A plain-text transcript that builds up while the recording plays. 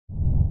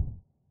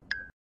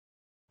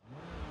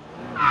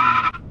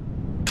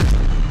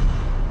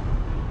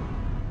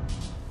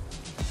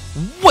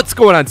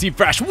going on, Team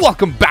Fresh?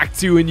 Welcome back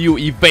to a new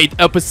Evade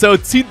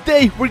episode.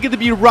 Today, we're going to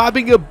be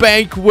robbing a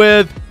bank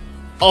with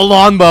a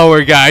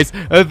lawnmower, guys.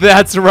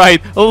 That's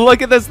right.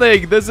 Look at this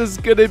thing. This is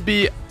going to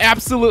be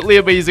absolutely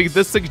amazing.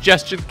 This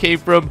suggestion came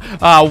from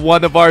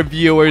one of our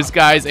viewers,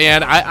 guys,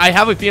 and I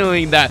have a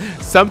feeling that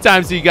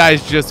sometimes you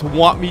guys just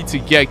want me to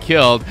get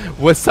killed.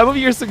 With some of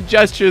your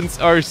suggestions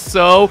are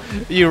so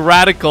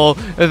radical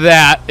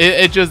that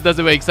it just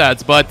doesn't make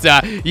sense. But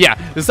yeah,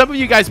 some of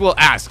you guys will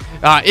ask,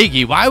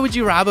 Iggy, why would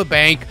you rob a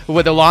bank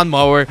with a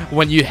lawnmower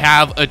when you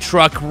have a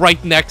truck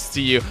right next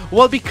to you?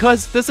 Well,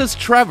 because this is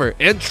Trevor,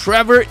 and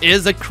Trevor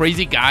is a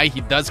crazy guy.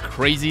 He does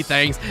crazy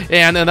things.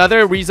 And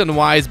another reason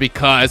why is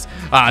because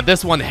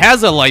this one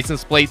has a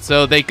license plate,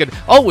 so they could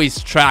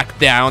always track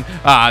down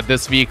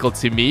this vehicle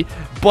to me.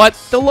 But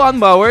the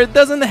lawnmower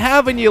doesn't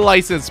have any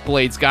license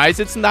plates,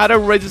 guys. It's not a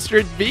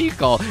registered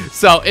vehicle.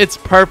 So it's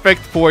perfect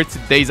for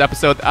today's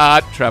episode.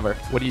 Trevor,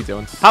 what are you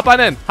doing? Hop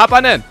on in. Hop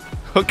on in.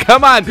 Oh,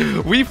 come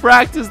on, we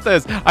practiced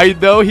this. I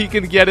know he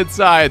can get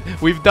inside.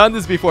 We've done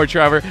this before,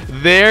 Trevor.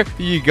 There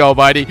you go,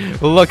 buddy.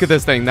 Look at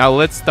this thing. Now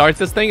let's start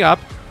this thing up.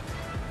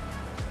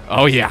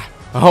 Oh yeah.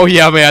 Oh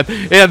yeah, man.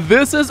 And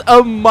this is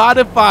a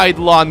modified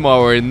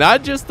lawnmower,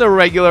 not just a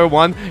regular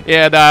one.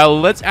 And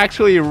let's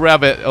actually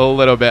rev it a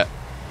little bit.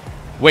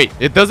 Wait,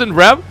 it doesn't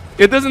rev?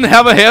 It doesn't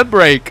have a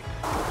handbrake.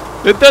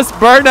 It does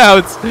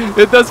burnouts.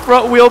 It does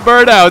front wheel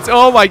burnouts.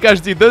 Oh my gosh,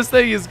 dude, this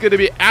thing is going to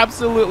be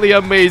absolutely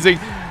amazing.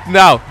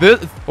 Now,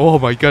 this, oh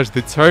my gosh,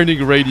 the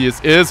turning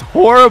radius is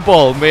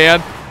horrible,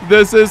 man.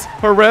 This is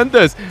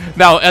horrendous.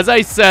 Now, as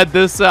I said,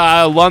 this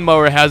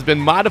lawnmower has been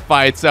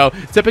modified, so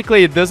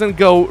typically it doesn't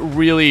go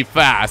really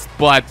fast.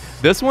 But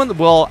this one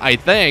will, I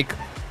think,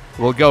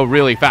 will go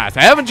really fast.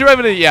 I haven't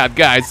driven it yet,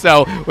 guys,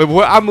 so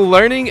I'm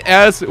learning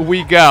as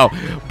we go.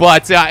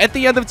 But at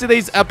the end of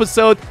today's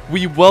episode,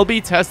 we will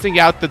be testing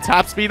out the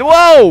top speed.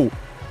 Whoa!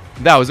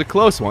 That was a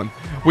close one.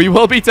 We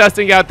will be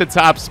testing out the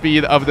top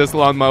speed of this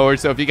lawnmower,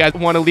 so if you guys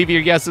want to leave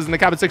your guesses in the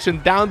comment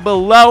section down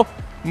below,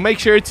 make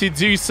sure to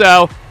do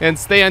so and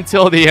stay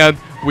until the end.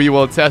 We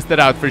will test it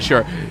out for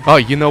sure. Oh,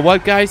 you know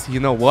what, guys? You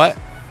know what?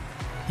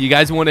 You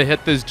guys want to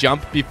hit this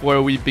jump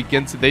before we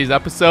begin today's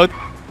episode?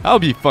 That'll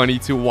be funny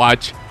to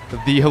watch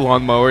the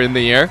lawnmower in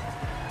the air.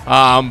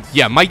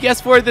 Yeah, my guess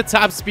for the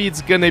top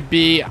speed's gonna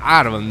be,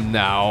 I don't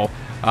know.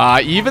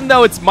 Even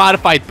though it's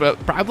modified, but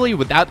probably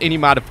without any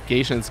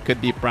modifications, could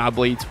be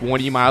probably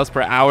 20 miles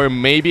per hour,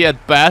 maybe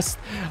at best.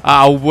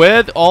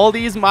 With all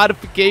these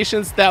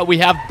modifications that we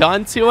have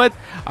done to it,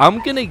 I'm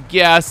gonna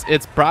guess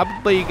it's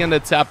probably gonna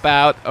top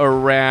out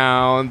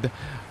around,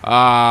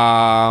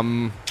 I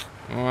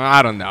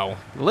don't know.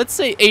 Let's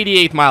say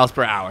 88 miles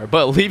per hour.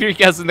 But leave your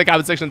guess in the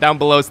comment section down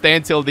below. Stay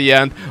until the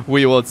end.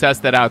 We will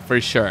test it out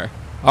for sure.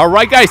 All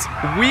right, guys,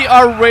 we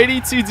are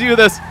ready to do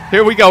this.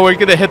 Here we go. We're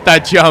gonna hit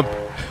that jump.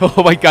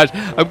 Oh my gosh,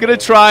 I'm gonna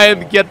try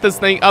and get this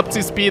thing up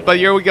to speed, but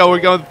here we go. We're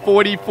going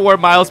 44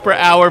 miles per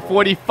hour,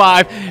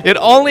 45. It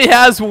only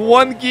has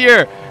one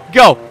gear.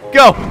 Go,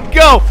 go,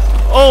 go.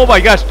 Oh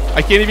my gosh,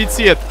 I can't even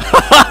see it.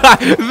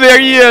 There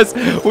he is.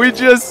 We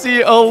just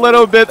see a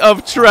little bit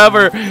of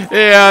Trevor,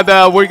 and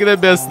we're gonna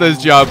miss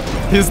this jump.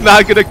 He's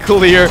not gonna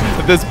clear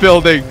this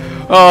building.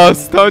 Oh,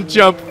 stunt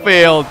jump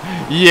failed.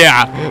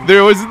 Yeah,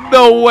 there was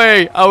no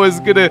way I was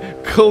gonna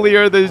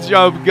clear this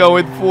jump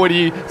going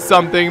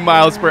 40-something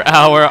miles per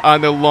hour on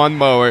the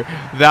lawnmower.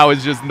 That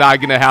was just not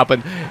gonna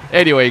happen.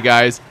 Anyway,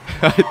 guys,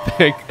 I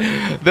think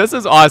this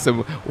is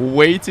awesome.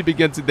 Way to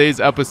begin today's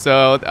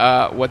episode.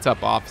 What's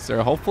up,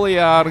 officer? Hopefully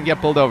I don't get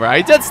pulled over.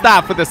 I did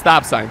stop for the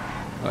stop sign.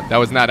 That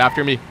was not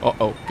after me.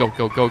 Uh-oh. Go,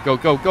 go, go, go,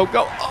 go, go,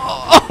 go.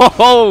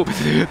 Oh,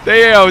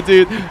 damn,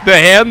 dude. The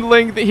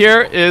handling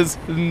here is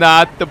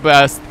not the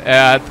best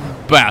at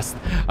best.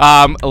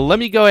 Let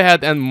me go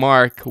ahead and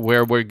mark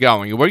where we're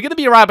going. We're going to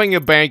be robbing a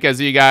bank,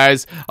 as you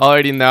guys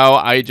already know.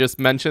 I just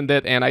mentioned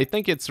it, and I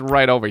think it's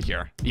right over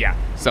here. Yeah,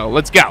 so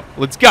let's go.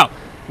 Let's go.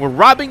 We're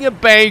robbing a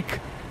bank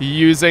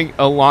using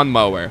a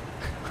lawnmower.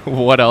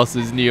 What else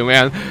is new,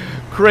 man?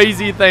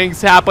 Crazy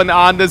things happen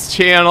on this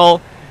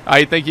channel.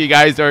 I think you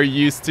guys are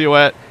used to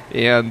it,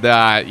 and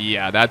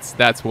yeah,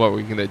 that's what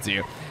we're gonna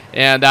do.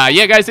 And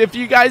yeah, guys, if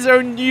you guys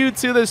are new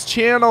to this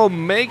channel,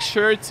 make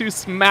sure to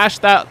smash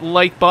that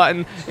like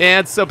button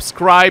and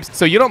subscribe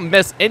so you don't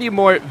miss any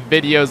more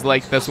videos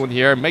like this one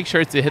here. Make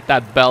sure to hit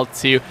that bell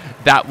too.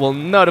 That will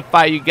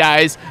notify you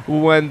guys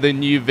when the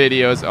new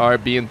videos are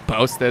being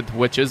posted,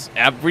 which is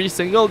every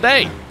single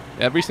day.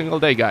 Every single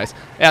day, guys,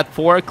 at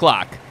 4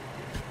 o'clock.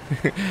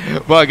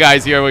 Well,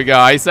 guys, here we go.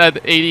 I said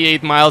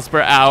 88 miles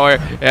per hour,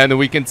 and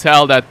we can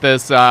tell that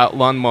this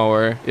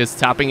lawnmower is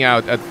topping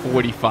out at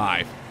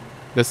 45.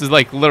 This is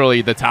like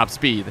literally the top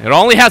speed. It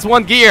only has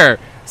one gear,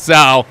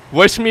 so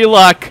wish me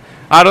luck.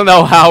 I don't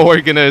know how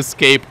we're gonna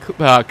escape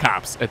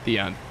cops at the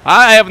end.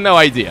 I have no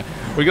idea.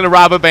 We're gonna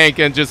rob a bank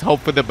and just hope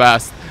for the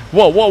best.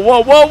 Whoa, whoa,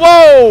 whoa, whoa,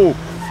 whoa!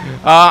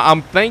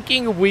 I'm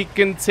thinking we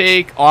can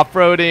take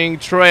off-roading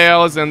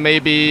trails and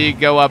maybe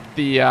go up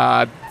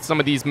the some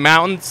of these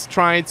mountains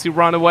trying to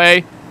run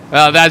away.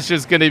 That's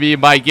just gonna be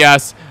my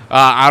guess.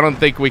 I don't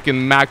think we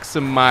can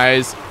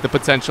maximize the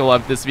potential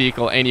of this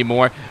vehicle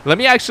anymore. Let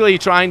me actually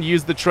try and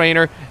use the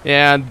trainer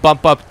and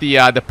bump up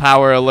the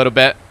power a little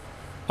bit.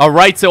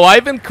 Alright, so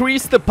I've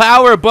increased the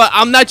power, but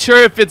I'm not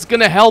sure if it's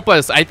gonna help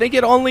us. I think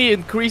it only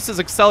increases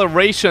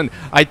acceleration.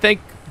 I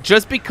think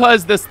just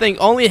because this thing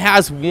only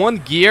has one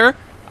gear,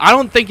 I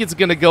don't think it's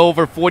gonna go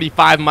over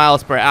 45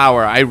 miles per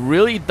hour. I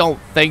really don't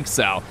think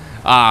so.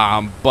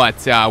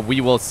 But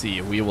we will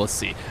see. We will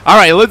see.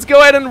 Alright, let's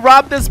go ahead and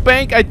rob this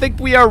bank. I think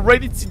we are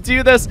ready to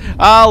do this.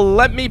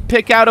 Let me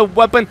pick out a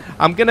weapon.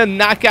 I'm gonna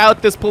knock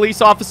out this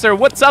police officer.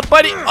 What's up,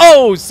 buddy?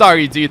 Oh,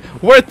 sorry, dude.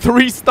 We're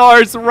 3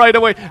 stars right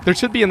away. There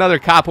should be another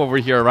cop over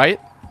here, right?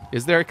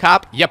 Is there a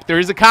cop? Yep, there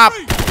is a cop.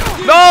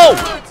 No!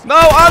 No,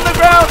 on the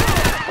ground!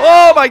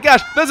 Oh my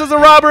gosh, this is a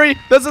robbery.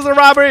 This is a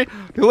robbery.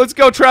 Let's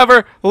go,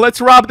 Trevor. Let's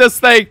rob this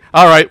thing.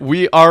 Alright,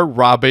 we are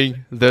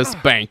robbing this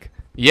bank.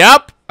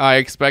 Yep. I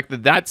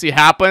expected that to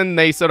happen.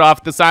 They set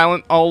off the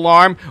silent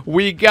alarm.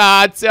 We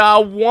got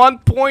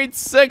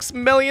 $1.6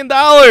 million.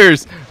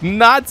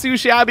 Not too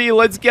shabby.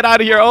 Let's get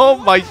out of here. Oh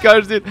my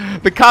gosh, dude.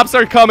 The cops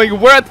are coming.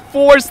 We're at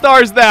 4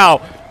 stars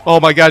now. Oh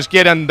my gosh,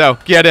 get in though.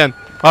 Get in.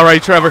 All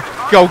right, Trevor.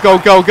 Go, go,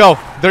 go, go.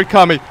 They're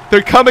coming.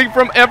 They're coming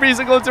from every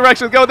single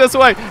direction. Go this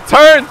way.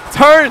 Turn,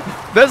 turn.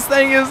 This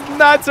thing is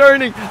not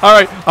turning. All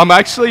right, I'm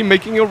actually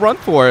making a run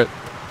for it.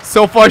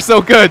 So far,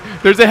 so good.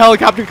 There's a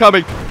helicopter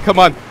coming. Come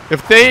on.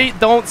 If they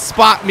don't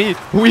spot me,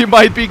 we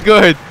might be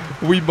good.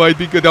 We might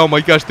be good. Oh my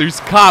gosh, there's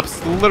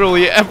cops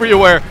literally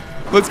everywhere.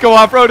 Let's go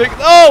off-roading.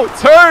 Oh,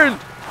 turn.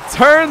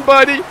 Turn,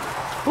 buddy.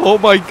 Oh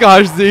my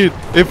gosh, dude.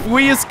 If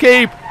we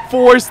escape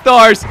 4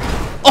 stars.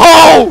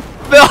 Oh,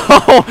 no.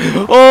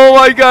 Oh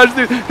my gosh,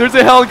 dude. There's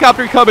a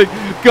helicopter coming.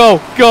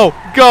 Go, go,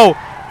 go.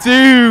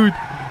 Dude,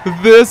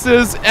 this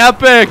is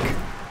epic.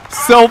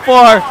 So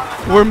far,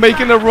 we're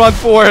making a run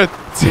for it.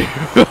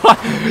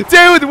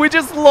 Dude, we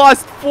just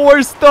lost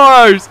 4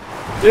 stars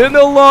in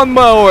a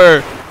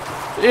lawnmower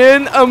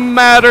in a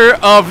matter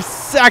of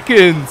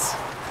seconds.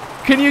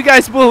 Can you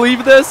guys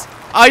believe this?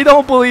 I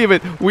don't believe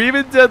it. We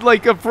even did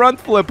like a front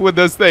flip with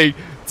this thing.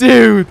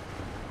 Dude,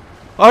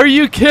 are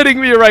you kidding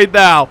me right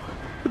now?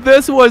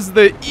 This was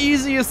the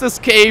easiest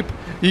escape.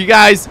 You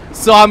guys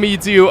saw me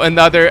do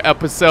another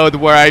episode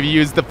where I've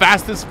used the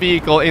fastest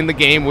vehicle in the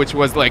game, which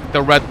was like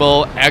the Red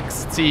Bull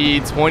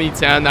XT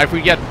 2010. I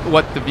forget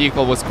what the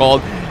vehicle was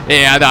called.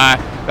 And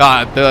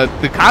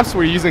the cops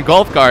were using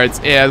golf carts,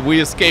 and we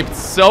escaped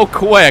so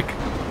quick.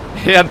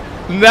 And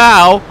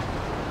now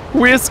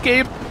we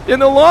escaped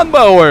in a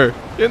lawnmower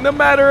in a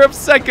matter of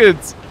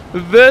seconds.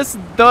 This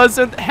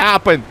doesn't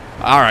happen.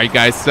 All right,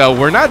 guys, so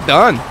we're not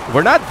done.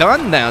 We're not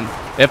done then.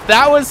 If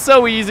that was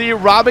so easy,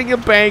 robbing a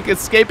bank,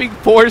 escaping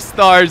 4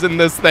 stars in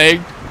this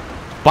thing.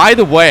 By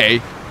the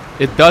way,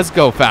 it does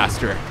go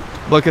faster.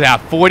 Look at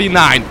that,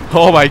 49.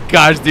 Oh my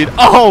gosh, dude.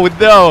 Oh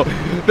no,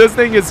 this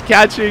thing is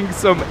catching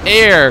some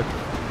air.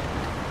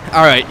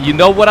 All right, you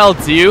know what I'll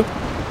do?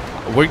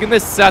 We're gonna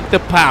set the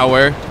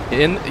power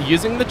in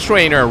using the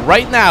trainer.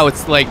 Right now,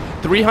 it's like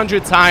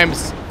 300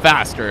 times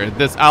faster.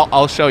 This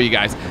I'll show you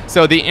guys.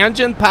 So the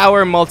engine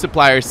power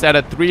multiplier set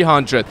at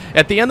 300.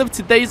 At the end of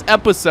today's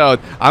episode,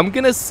 I'm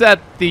gonna set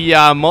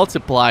the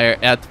multiplier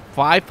at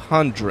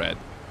 500.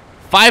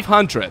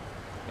 500.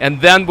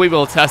 And then we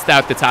will test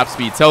out the top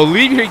speed. So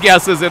leave your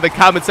guesses in the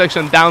comment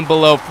section down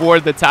below for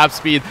the top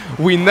speed.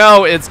 We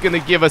know it's gonna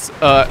give us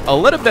a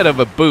little bit of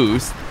a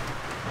boost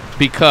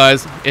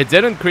because it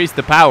did increase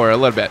the power a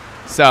little bit.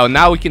 So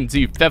now we can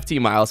do 50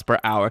 miles per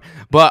hour.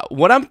 But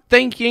what I'm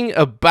thinking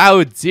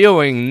about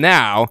doing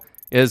now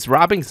is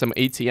robbing some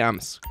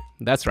ATMs.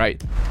 That's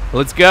right.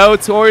 Let's go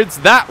towards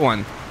that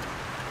one.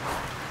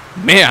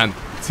 Man,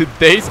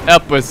 today's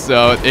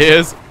episode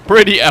is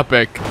pretty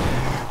epic.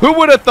 Who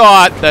would have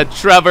thought that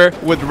Trevor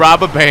would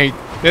rob a bank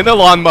in a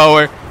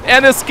lawnmower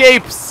and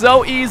escape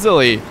so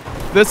easily?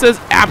 This is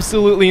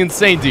absolutely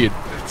insane, dude.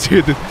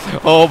 Dude,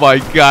 oh my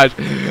gosh.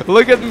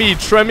 Look at me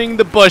trimming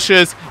the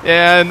bushes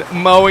and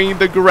mowing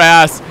the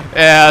grass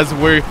as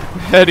we're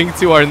heading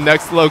to our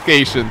next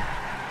location.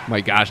 My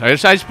gosh, I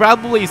should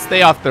probably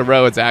stay off the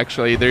roads,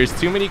 actually. There's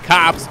too many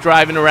cops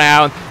driving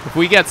around. If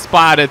we get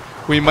spotted,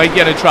 we might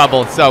get in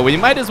trouble. So we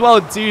might as well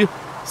do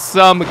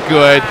some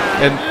good.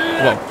 And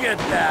whoa, look at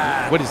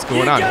that. What is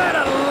going on? You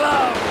gotta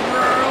love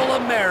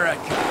rural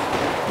America.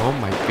 Oh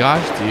my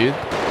gosh, dude.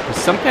 There's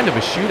some kind of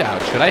a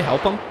shootout. Should I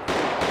help him?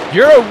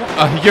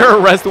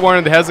 Your arrest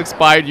warrant has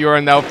expired. You are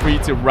now free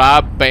to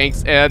rob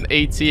banks and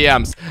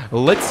ATMs.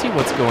 Let's see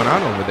what's going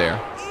on over there.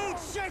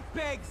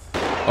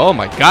 Oh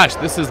my gosh,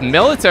 this is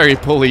military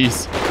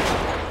police.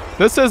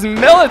 This is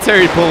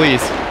military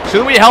police.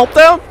 Should we help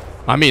them?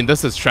 I mean,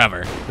 this is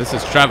Trevor. This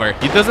is Trevor.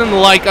 He doesn't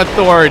like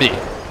authority.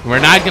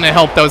 We're not gonna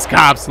help those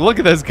cops. Look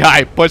at this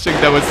guy pushing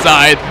them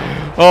aside.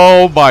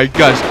 Oh my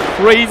gosh,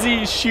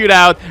 crazy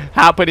shootout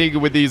happening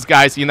with these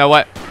guys. You know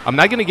what? I'm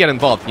not gonna get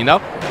involved, you know?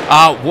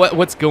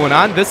 What's going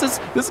on? This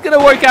is gonna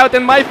work out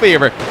in my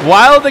favor.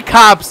 While the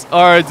cops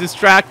are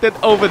distracted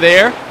over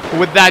there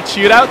with that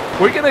shootout,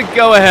 we're gonna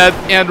go ahead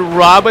and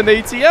rob an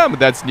ATM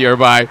that's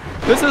nearby.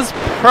 This is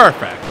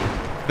perfect.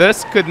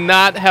 This could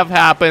not have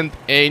happened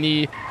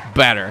any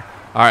better.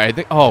 All right, I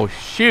think, oh,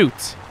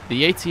 shoot.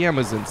 The ATM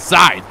is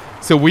inside.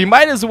 So we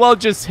might as well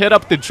just hit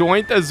up the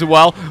joint as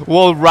well.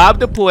 We'll rob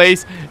the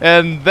place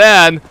and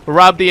then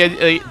rob the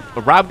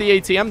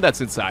ATM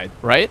that's inside,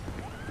 right?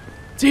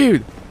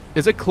 Dude,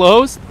 is it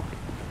closed?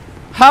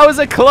 How is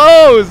it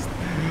closed?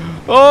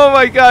 Oh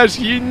my gosh,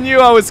 you knew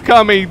I was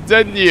coming,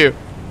 didn't you?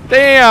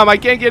 Damn, I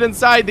can't get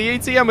inside. The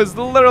ATM is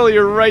literally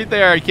right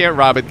there. I can't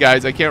rob it,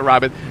 guys. I can't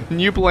rob it.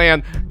 New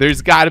plan.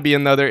 There's got to be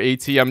another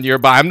ATM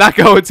nearby. I'm not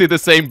going to the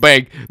same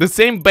bank. The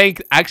same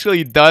bank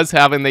actually does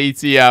have an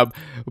ATM,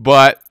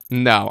 but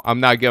no, I'm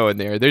not going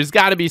there. There's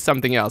got to be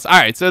something else. All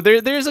right, so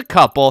there's a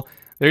couple.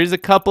 There's a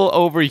couple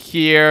over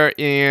here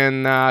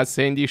in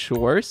Sandy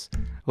Shores.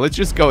 Let's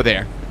just go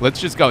there. Let's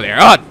just go there.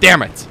 Oh,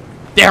 damn it.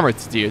 Damn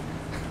it, dude.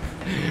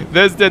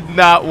 This did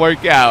not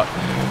work out.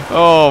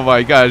 Oh,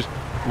 my gosh.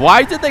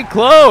 Why did they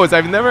close?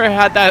 I've never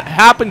had that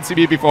happen to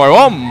me before.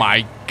 Oh,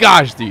 my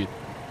gosh, dude.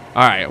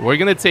 All right, we're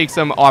going to take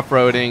some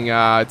off-roading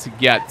to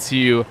get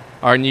to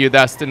our new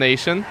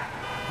destination.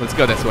 Let's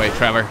go this way,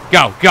 Trevor.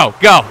 Go, go,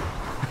 go.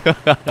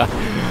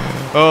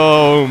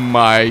 Oh,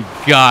 my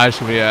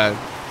gosh, man.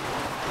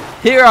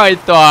 Here I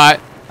thought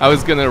I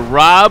was going to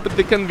rob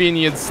the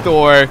convenience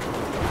store,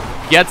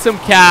 get some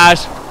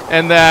cash,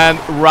 and then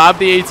rob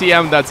the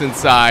ATM that's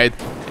inside.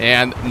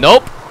 And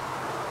nope.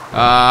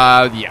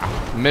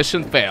 Yeah,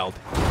 mission failed.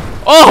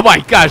 Oh my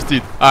gosh,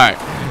 dude. All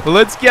right,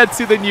 let's get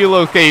to the new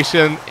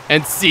location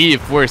and see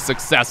if we're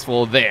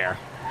successful there.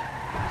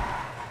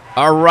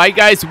 All right,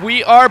 guys,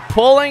 we are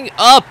pulling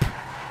up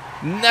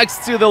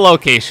next to the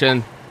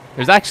location.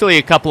 There's actually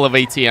a couple of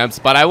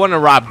ATMs, but I want to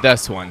rob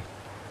this one.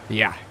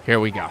 Yeah,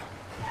 here we go.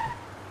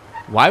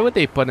 Why would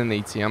they put an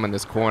ATM in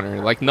this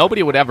corner? Like,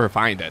 nobody would ever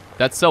find it.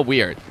 That's so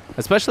weird.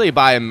 Especially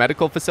by a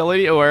medical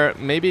facility or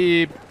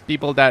maybe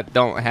people that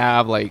don't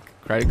have, like,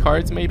 credit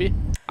cards, maybe?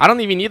 I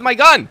don't even need my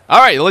gun. All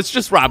right, let's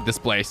just rob this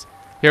place.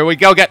 Here we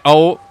go.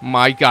 Oh,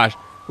 my gosh.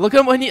 Look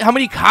at how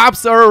many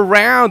cops are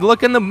around.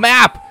 Look in the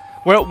map.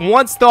 We're at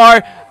 1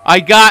 star.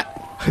 I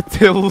got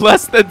to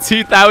less than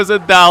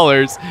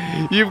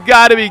 $2,000. You've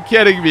got to be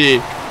kidding me.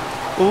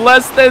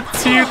 Less than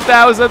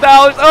 $2,000.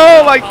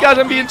 Oh, my gosh,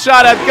 I'm being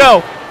shot at.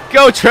 Go.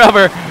 Go,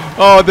 Trevor.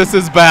 Oh, this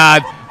is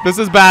bad. This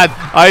is bad.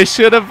 I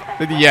should have...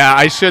 Yeah,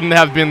 I shouldn't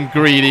have been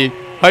greedy.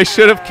 I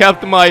should have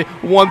kept my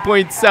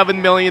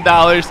 $1.7 million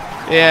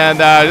and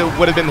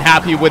would have been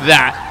happy with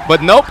that.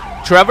 But nope.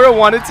 Trevor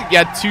wanted to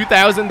get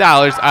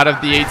 $2,000 out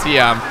of the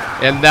ATM.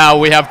 And now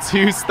we have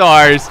 2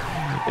 stars.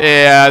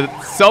 And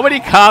so many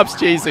cops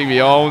chasing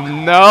me. Oh,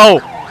 no.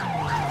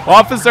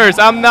 Officers,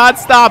 I'm not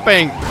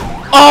stopping.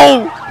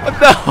 Oh,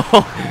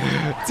 no.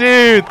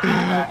 Dude,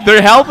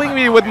 they're helping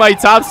me with my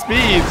top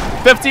speed.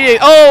 58.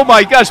 Oh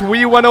my gosh,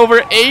 we went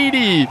over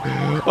 80.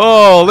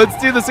 Oh,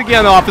 let's do this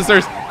again,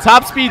 officers.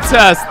 Top speed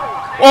test.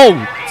 Oh,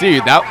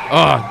 dude,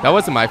 that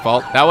wasn't my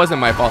fault. That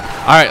wasn't my fault.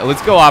 All right,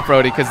 let's go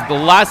off-roading because the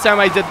last time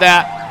I did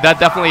that, that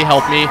definitely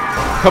helped me.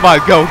 Come on,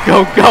 go,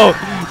 go, go.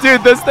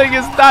 Dude, this thing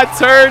is not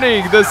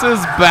turning. This is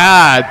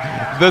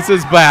bad. This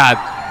is bad.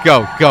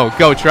 Go, go,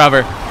 go,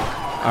 Trevor.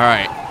 All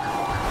right.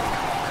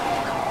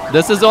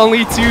 This is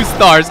only 2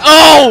 stars.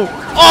 Oh!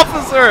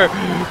 Officer,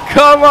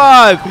 come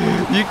on.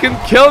 You can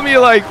kill me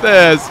like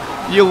this.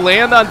 You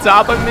land on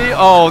top of me.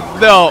 Oh,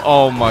 no.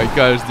 Oh, my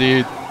gosh,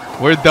 dude.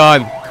 We're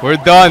done. We're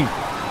done.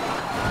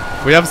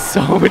 We have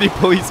so many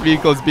police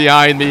vehicles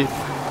behind me.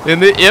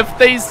 And if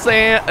they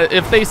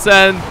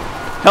send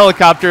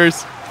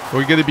helicopters,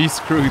 we're going to be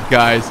screwed,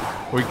 guys.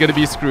 We're going to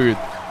be screwed.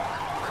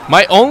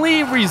 My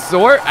only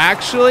resort,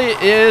 actually,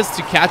 is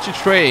to catch a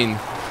train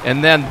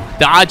and then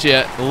dodge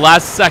it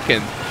last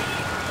second.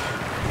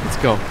 Let's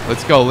go.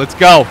 Let's go. Let's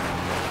go.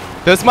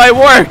 This might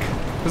work.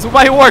 This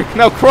might work.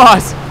 Now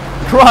cross.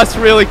 Cross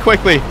really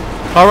quickly.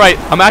 All right.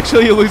 I'm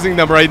actually losing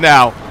them right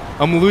now.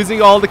 I'm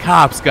losing all the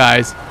cops,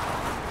 guys.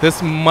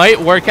 This might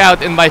work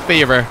out in my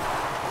favor.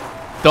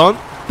 Don't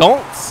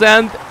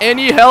send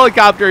any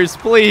helicopters,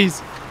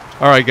 please.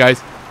 All right,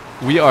 guys.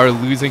 We are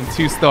losing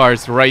 2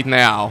 stars right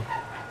now.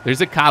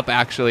 There's a cop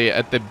actually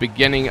at the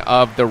beginning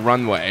of the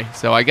runway.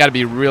 So I got to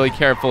be really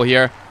careful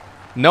here.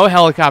 No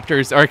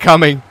helicopters are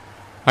coming.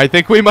 I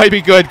think we might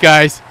be good,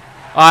 guys.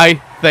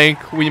 I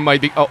think we might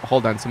be... Oh,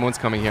 hold on. Someone's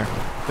coming here.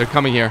 They're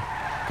coming here.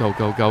 Go,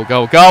 go, go,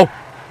 go, go.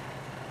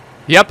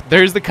 Yep,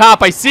 there's the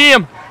cop. I see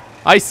him.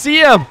 I see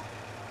him.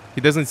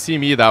 He doesn't see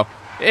me, though.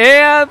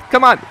 And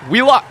come on.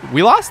 We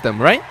lost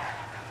him, right?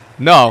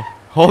 No.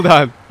 Hold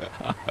on.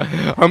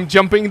 I'm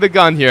jumping the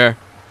gun here.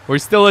 We're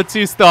still at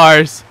 2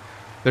 stars.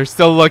 They're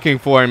still looking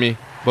for me.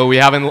 But we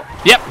haven't...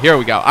 Yep, here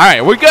we go. All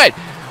right, we're good.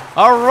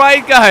 All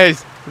right,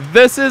 guys.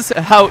 This is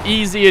how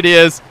easy it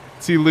is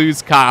to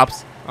lose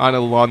cops on a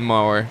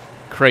lawnmower.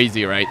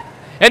 Crazy, right?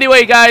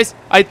 Anyway, guys,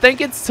 I think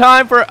it's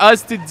time for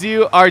us to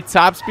do our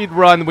top speed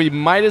run. We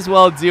might as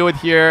well do it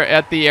here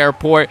at the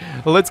airport.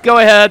 Let's go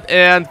ahead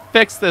and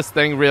fix this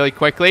thing really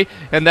quickly.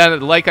 And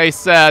then, like I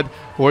said,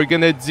 we're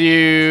gonna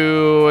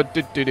do...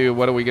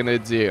 What are we gonna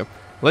do?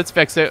 Let's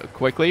fix it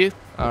quickly.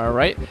 All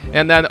right.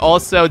 And then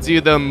also do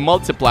the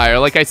multiplier.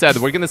 Like I said,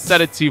 we're going to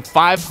set it to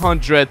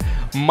 500.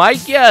 My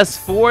guess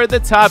for the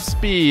top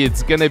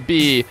speed's going to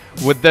be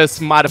with this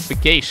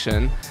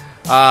modification.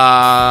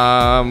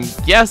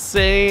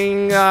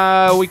 Guessing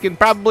we can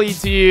probably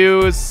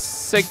do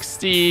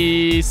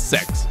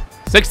 66.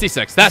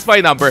 66. That's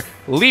my number.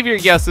 Leave your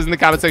guesses in the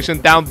comment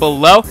section down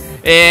below.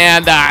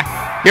 And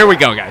here we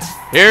go, guys.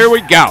 Here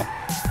we go.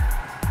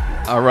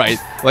 All right.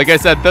 Like I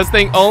said, this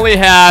thing only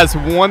has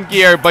one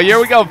gear, but here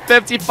we go.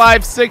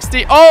 55,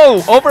 60.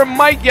 Oh, over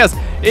my guess.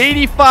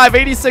 85,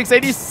 86,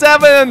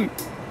 87.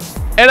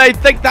 And I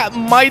think that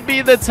might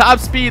be the top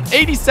speed,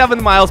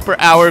 87 miles per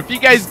hour. If you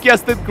guys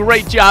guessed it,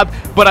 great job.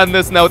 But on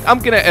this note, I'm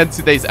going to end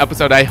today's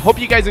episode. I hope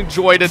you guys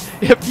enjoyed it.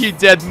 If you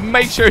did,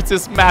 make sure to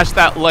smash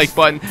that like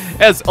button.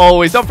 As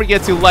always, don't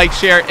forget to like,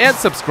 share, and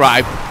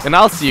subscribe. And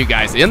I'll see you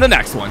guys in the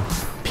next one.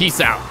 Peace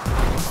out.